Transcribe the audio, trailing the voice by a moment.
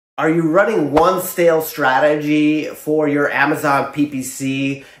Are you running one sales strategy for your Amazon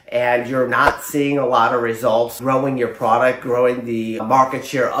PPC and you're not seeing a lot of results growing your product, growing the market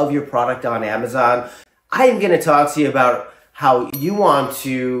share of your product on Amazon? I am going to talk to you about how you want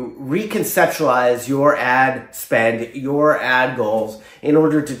to reconceptualize your ad spend, your ad goals in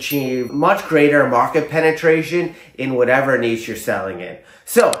order to achieve much greater market penetration in whatever niche you're selling in.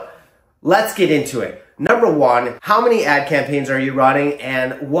 So let's get into it. Number one, how many ad campaigns are you running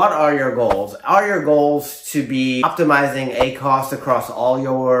and what are your goals? Are your goals to be optimizing a cost across all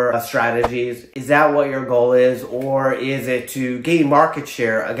your strategies? Is that what your goal is? Or is it to gain market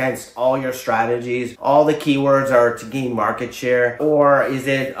share against all your strategies? All the keywords are to gain market share? Or is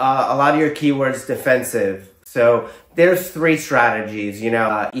it a lot of your keywords defensive? So there's three strategies,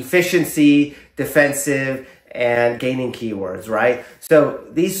 efficiency, defensive, and gaining keywords, right? So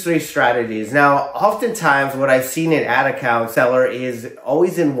these three strategies. Now, oftentimes what I've seen in ad account seller is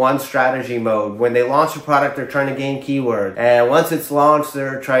always in one strategy mode. When they launch a product, they're trying to gain keywords. And once it's launched,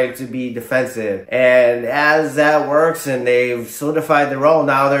 they're trying to be defensive. And as that works and they've solidified the role,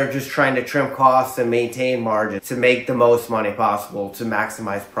 now they're just trying to trim costs and maintain margins to make the most money possible, to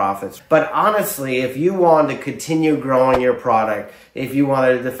maximize profits. But honestly, if you want to continue growing your product, if you want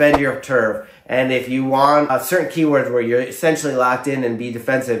to defend your turf, and if you want certain keywords where you're essentially locked in and be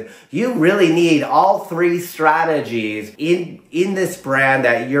defensive, you really need all three strategies in this brand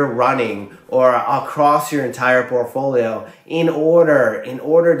that you're running or across your entire portfolio in order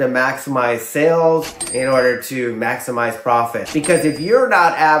to maximize sales, in order to maximize profit. Because if you're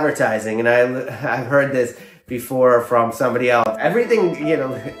not advertising, and I've heard this before from somebody else, everything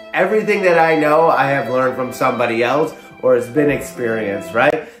that I know, I have learned from somebody else or has been experienced,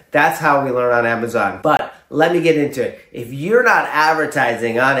 right? That's how we learn on Amazon. But let me get into it. If you're not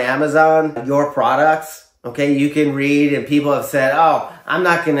advertising on Amazon your products, okay, you can read and people have said, oh, I'm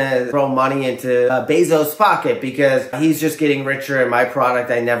not going to throw money into Bezos' pocket because he's just getting richer and my product,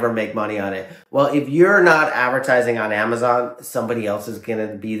 I never make money on it. Well, if you're not advertising on Amazon, somebody else is going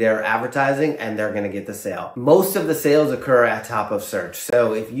to be there advertising and they're going to get the sale. Most of the sales occur at top of search.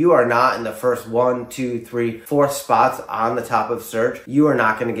 So if you are not in the first 1, 2, 3, 4 spots on the top of search, you are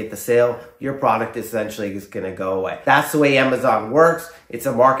not going to get the sale. Your product essentially is going to go away. That's the way Amazon works. It's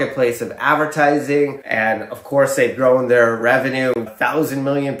a marketplace of advertising. And of course, they've grown their revenue 1,000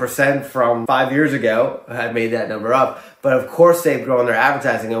 million% from 5 years ago. I made that number up. But of course, they've grown their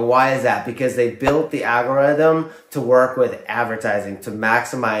advertising. And why is that? Because they built the algorithm to work with advertising to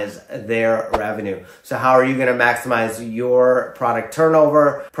maximize their revenue. So how are you going to maximize your product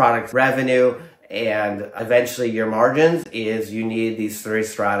turnover, product revenue, and eventually your margins? Is you need these three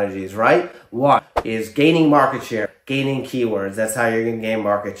strategies, right? One is gaining market share, gaining keywords. That's how you're going to gain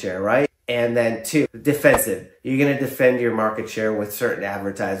market share, right? And then two, defensive. You're going to defend your market share with certain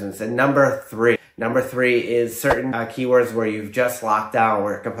advertisements. And number three is certain keywords where you've just locked down,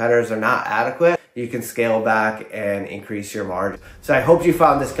 where competitors are not adequate. You can scale back and increase your margin. So I hope you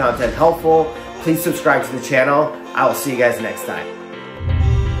found this content helpful. Please subscribe to the channel. I will see you guys next time.